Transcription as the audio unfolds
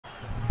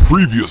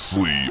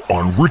Previously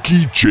on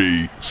Ricky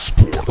J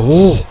Sports.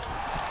 Oh,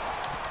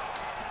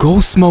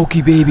 go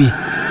Smokey, baby.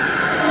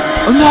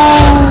 Oh,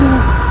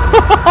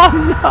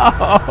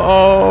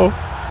 no.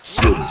 No.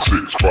 7,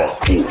 6, 5,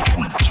 4, 3,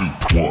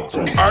 2,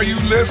 1. Are you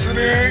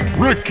listening?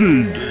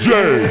 Ricky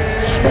J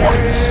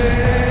Sports.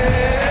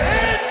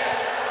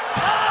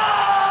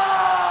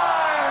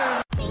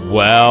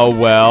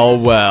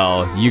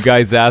 Well. You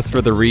guys asked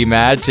for the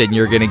rematch and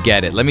you're going to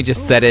get it. Let me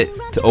just set it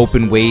to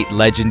open weight,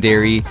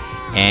 legendary.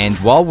 And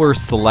while we're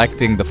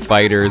selecting the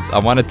fighters, I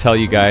want to tell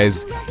you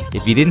guys,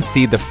 if you didn't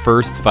see the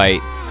first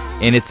fight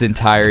in its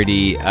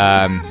entirety,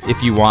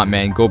 if you want,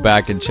 man, go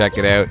back and check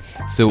it out.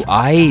 So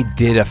I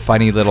did a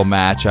funny little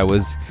match. I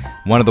was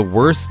one of the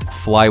worst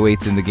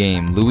flyweights in the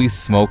game, Louis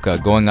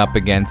Smolka, going up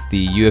against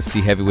the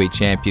UFC heavyweight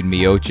champion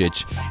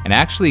Miocic, and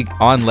actually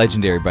on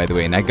legendary, by the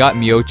way. And I got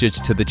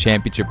Miocic to the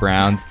championship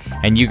rounds,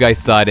 and you guys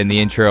saw it in the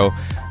intro.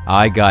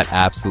 I got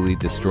absolutely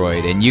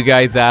destroyed, and you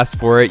guys asked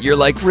for it. You're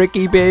like,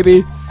 Ricky,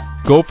 baby,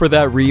 go for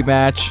that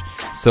rematch.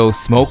 So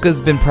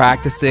Smolka's been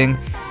practicing.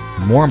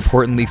 More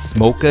importantly,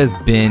 Smolka has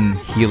been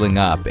healing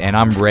up, and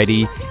I'm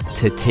ready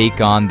to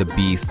take on the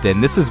beast.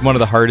 And this is one of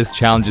the hardest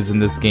challenges in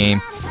this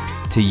game,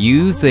 to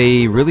use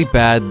a really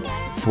bad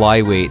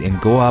flyweight and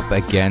go up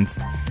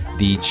against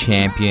the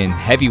champion,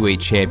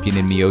 heavyweight champion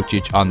in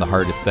Miocic on the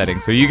hardest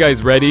setting. So you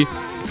guys ready?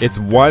 It's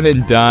one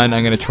and done.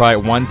 I'm going to try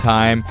it one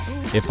time.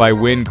 If I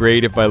win,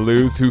 great. If I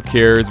lose, who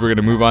cares? We're going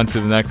to move on to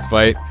the next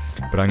fight,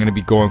 but I'm going to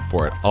be going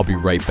for it. I'll be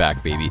right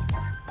back, baby.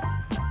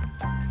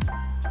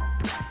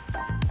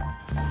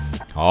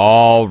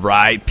 All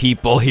right,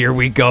 people, here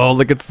we go.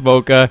 Look at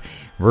Smolka.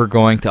 We're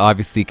going to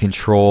obviously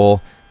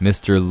control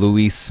Mr.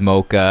 Louis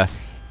Smolka,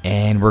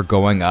 and we're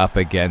going up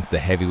against the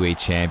heavyweight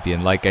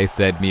champion. Like I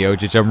said,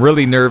 Miocic, I'm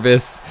really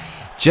nervous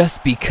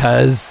just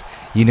because,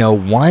 you know,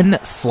 one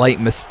slight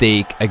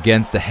mistake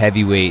against a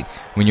heavyweight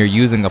when you're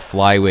using a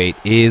flyweight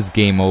is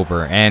game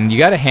over. And you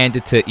got to hand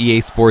it to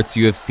EA Sports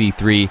UFC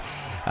 3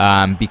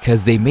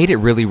 because they made it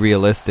really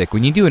realistic.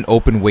 When you do an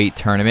open weight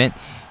tournament,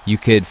 you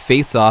could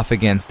face off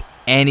against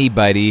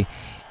anybody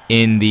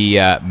in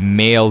the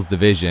males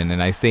division,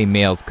 and I say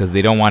males because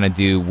they don't want to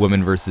do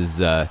women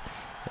versus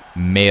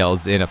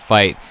males in a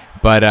fight,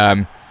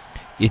 but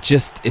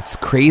it's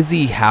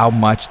crazy how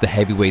much the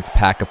heavyweights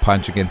pack a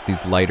punch against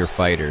these lighter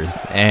fighters.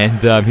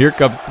 And here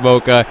comes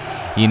Smolka.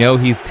 You know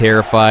he's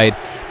terrified,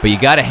 but you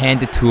got to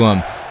hand it to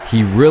him.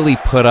 He really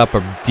put up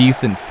a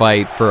decent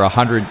fight for a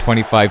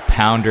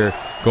 125-pounder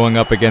going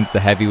up against a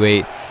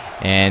heavyweight,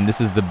 and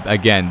this is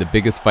again the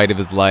biggest fight of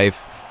his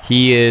life.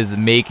 He is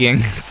making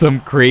some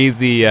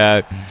crazy,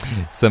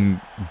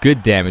 some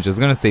good damage. I was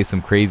going to say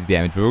some crazy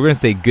damage, but we're going to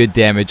say good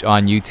damage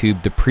on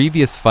YouTube. The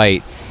previous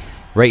fight,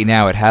 right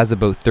now, it has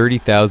about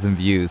 30,000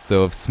 views.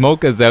 So if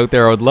Smolka's out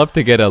there, I would love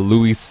to get a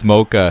Louis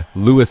Smolka.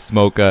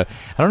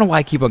 I don't know why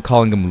I keep on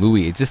calling him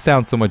Louis. It just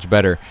sounds so much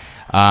better.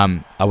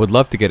 I would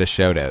love to get a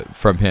shout out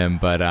from him,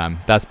 but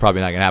that's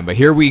probably not going to happen. But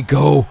here we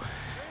go.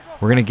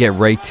 We're going to get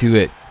right to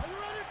it.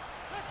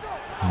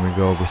 Here we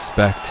go.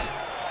 Respect.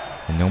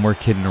 And no more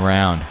kidding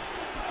around.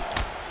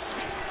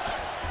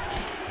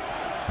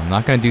 I'm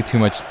not going to do too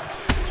much.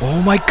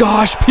 Oh my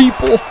gosh,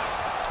 people!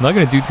 I'm not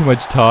going to do too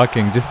much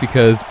talking just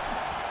because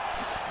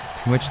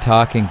too much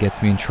talking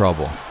gets me in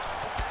trouble.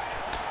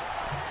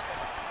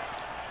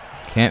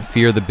 Can't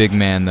fear the big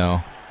man,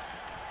 though.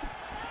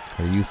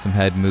 Gotta use some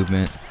head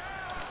movement.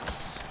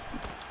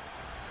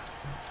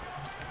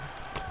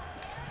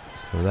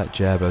 Throw that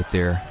jab out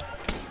there.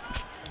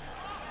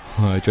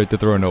 I tried to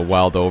throw in a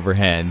wild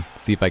overhand,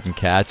 see if I can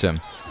catch him.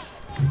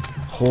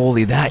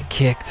 Holy, that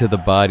kick to the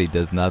body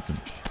does nothing.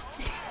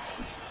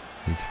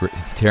 He's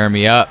tearing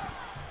me up.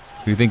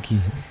 Do you think he's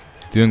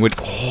doing what?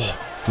 Oh,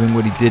 he's doing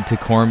what he did to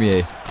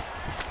Cormier.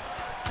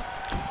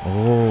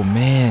 Oh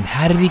man,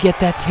 how did he get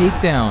that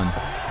takedown?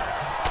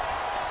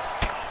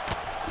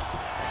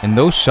 And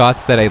those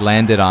shots that I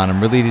landed on him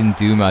really didn't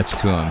do much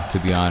to him, to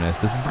be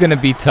honest. This is gonna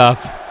be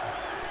tough.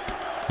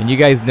 And you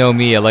guys know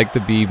me, I like to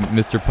be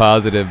Mr.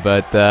 Positive,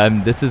 but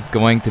this is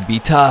going to be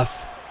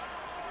tough.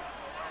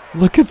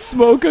 Look at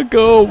Smolka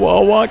go,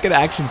 wall walk in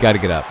action. Gotta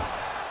get up.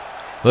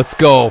 Let's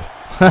go.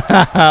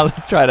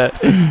 Let's try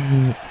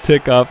to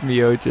tick off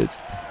Miocic.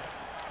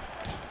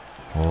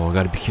 Oh,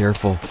 gotta be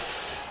careful.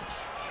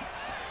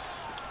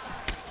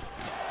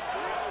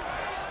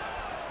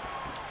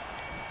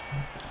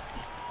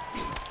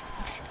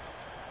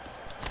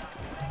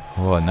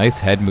 Oh, a nice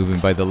head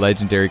movement by the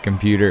legendary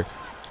computer.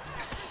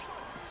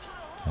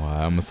 Oh,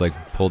 I almost like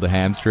pulled a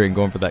hamstring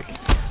going for that.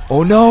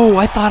 Oh no,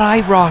 I thought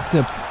I rocked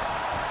him.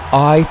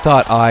 I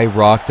thought I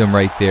rocked him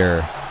right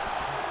there.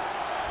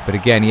 But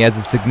again, he has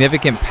a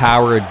significant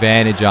power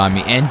advantage on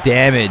me and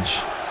damage.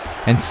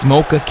 And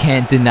Smolka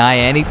can't deny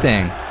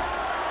anything.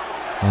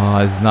 Oh,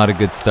 this is not a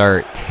good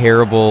start.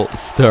 Terrible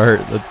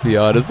start, let's be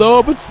honest.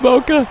 Oh, but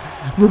Smolka,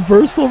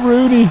 reversal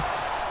Rooney.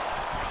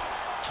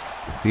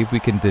 See if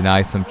we can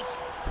deny some.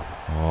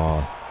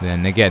 Oh,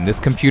 then again, this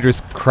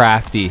computer's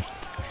crafty.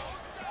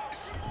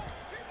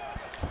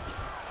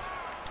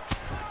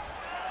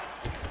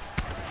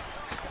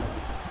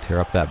 Tear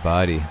up that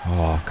body.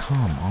 Oh,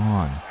 come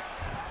on.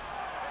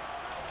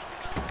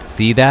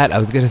 See that? I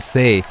was going to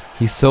say,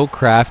 he's so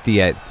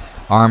crafty at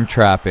arm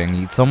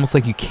trapping. It's almost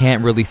like you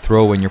can't really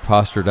throw when you're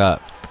postured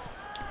up.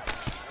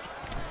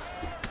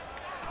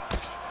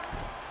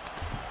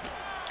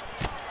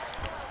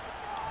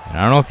 And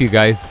I don't know if you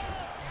guys,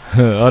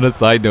 on a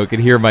side note, can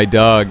hear my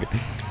dog,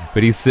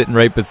 but he's sitting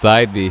right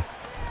beside me,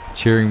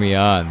 cheering me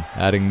on,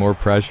 adding more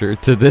pressure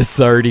to this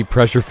already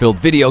pressure-filled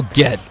video.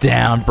 Get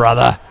down,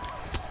 brother.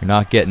 You're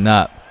not getting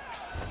up.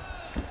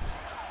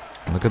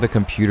 Look at the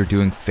computer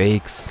doing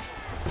fakes.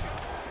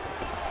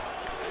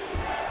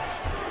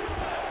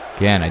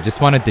 Again, I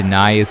just want to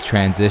deny his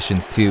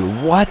transitions too.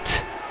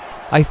 What?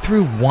 I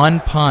threw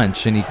one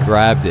punch and he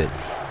grabbed it.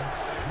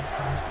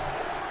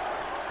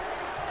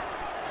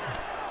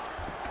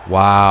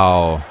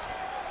 Wow.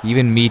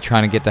 Even me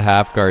trying to get the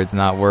half guard's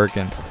not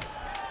working.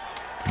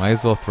 Might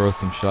as well throw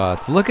some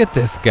shots. Look at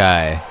this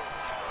guy.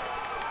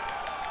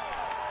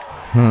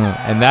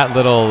 And that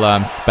little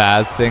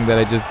spaz thing that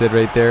I just did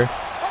right there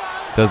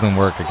doesn't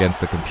work against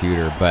the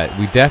computer, but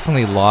we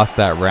definitely lost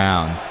that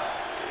round.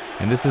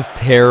 And this is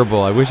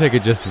terrible. I wish I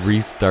could just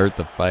restart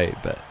the fight,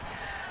 but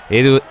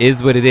it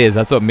is what it is.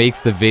 That's what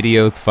makes the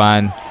videos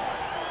fun.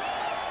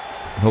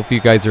 I hope you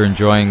guys are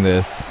enjoying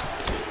this.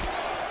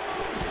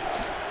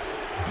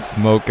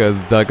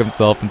 Smolka's dug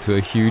himself into a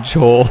huge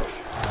hole.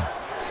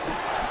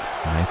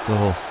 Nice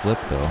little slip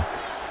though.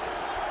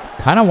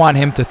 Kind of want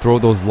him to throw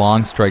those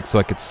long strikes so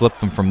I could slip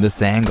them from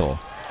this angle.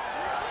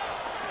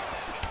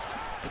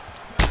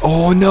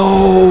 Oh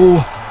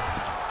no!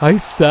 I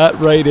sat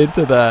right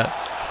into that.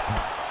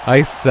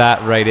 I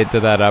sat right into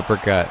that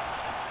uppercut.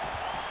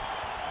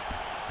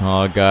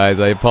 Oh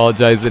guys, I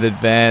apologize in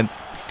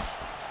advance.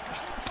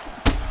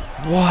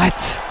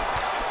 What?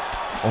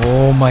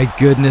 Oh my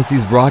goodness,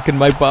 he's rocking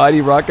my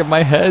body, rocking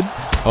my head.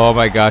 Oh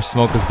my gosh,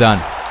 Smolka's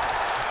done.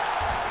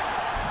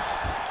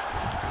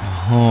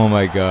 Oh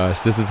my gosh,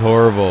 this is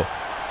horrible.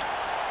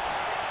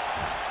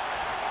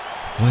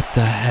 What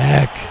the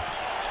heck?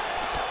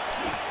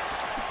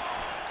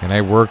 And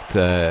I worked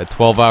a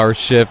 12-hour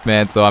shift,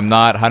 man, so I'm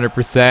not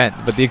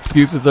 100%, but the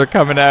excuses are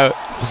coming out.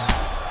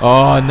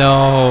 Oh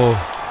no.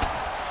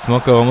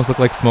 Smolka almost looked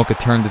like Smolka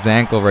turned his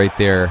ankle right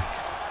there.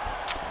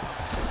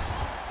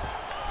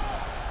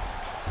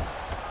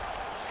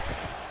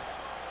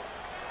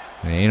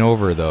 It ain't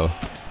over though.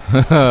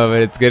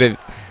 But it's gonna.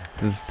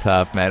 This is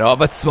tough, man. Oh,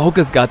 but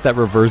Smolka's got that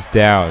reverse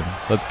down.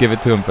 Let's give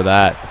it to him for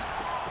that.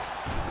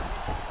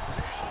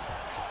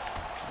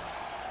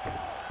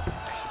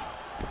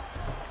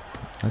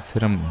 Let's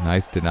hit him.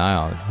 Nice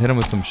denial. Hit him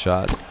with some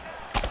shots.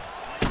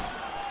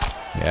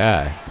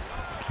 Yeah.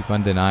 Keep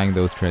on denying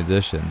those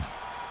transitions.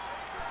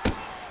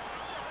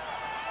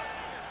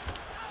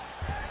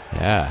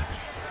 Yeah.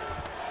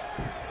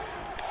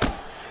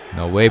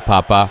 No way,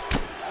 Papa.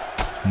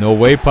 No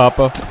way,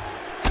 Papa.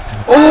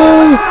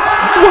 Oh!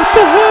 What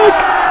the heck?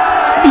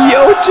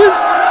 Miocic!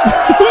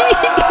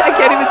 I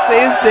can't even say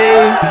his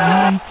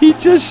name. He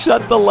just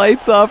shut the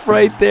lights off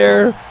right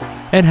there.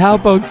 And how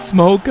about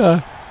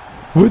Smolka?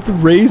 With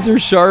razor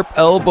sharp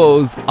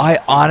elbows. I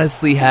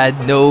honestly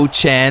had no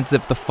chance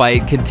if the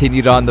fight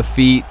continued on the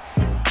feet.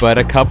 But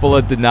a couple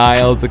of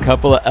denials, a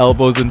couple of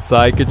elbows in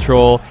side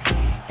control.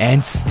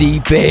 And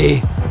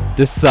Stipe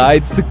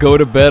decides to go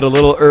to bed a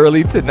little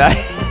early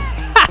tonight.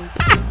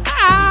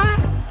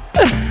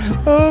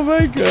 Oh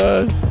my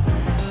gosh.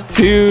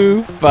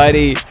 Too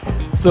funny.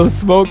 So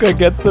Smolka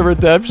gets the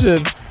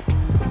redemption.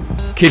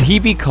 Can he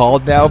be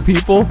called now,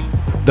 people?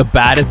 The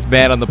baddest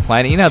man on the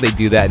planet. You know how they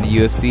do that in the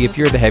UFC? If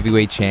you're the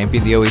heavyweight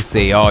champion, they always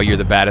say, oh, you're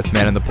the baddest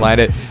man on the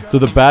planet. So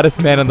the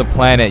baddest man on the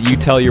planet, you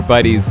tell your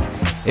buddies,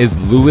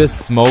 is Louis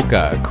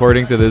Smolka,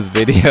 according to this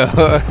video.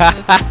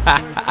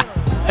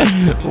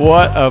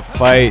 What a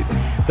fight.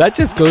 That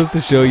just goes to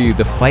show you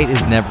the fight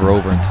is never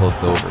over until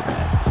it's over,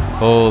 man.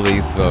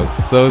 Holy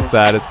smokes, so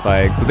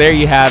satisfying. So there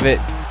you have it.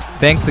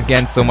 Thanks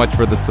again so much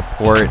for the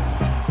support.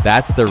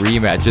 That's the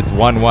rematch. It's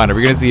 1-1. Are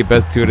we going to see a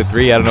best 2 out of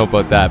 3? I don't know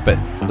about that, but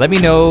let me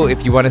know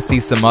if you want to see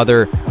some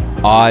other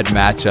odd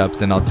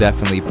matchups, and I'll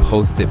definitely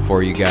post it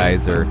for you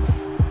guys, or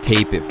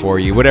tape it for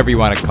you, whatever you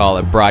want to call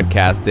it,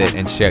 broadcast it,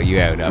 and shout you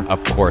out.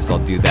 Of course, I'll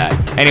do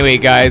that. Anyway,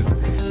 guys,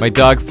 my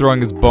dog's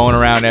throwing his bone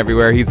around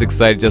everywhere. He's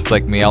excited just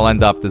like me. I'll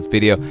end off this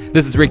video.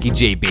 This is Ricky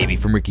J, baby,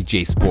 from Ricky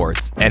J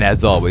Sports. And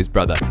as always,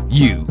 brother,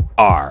 you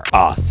are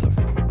awesome.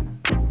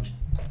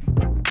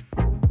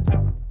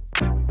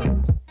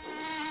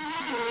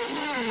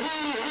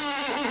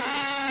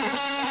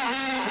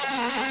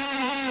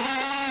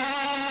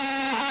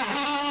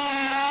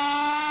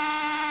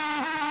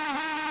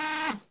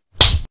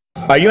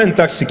 Are you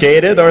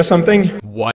intoxicated or something? What?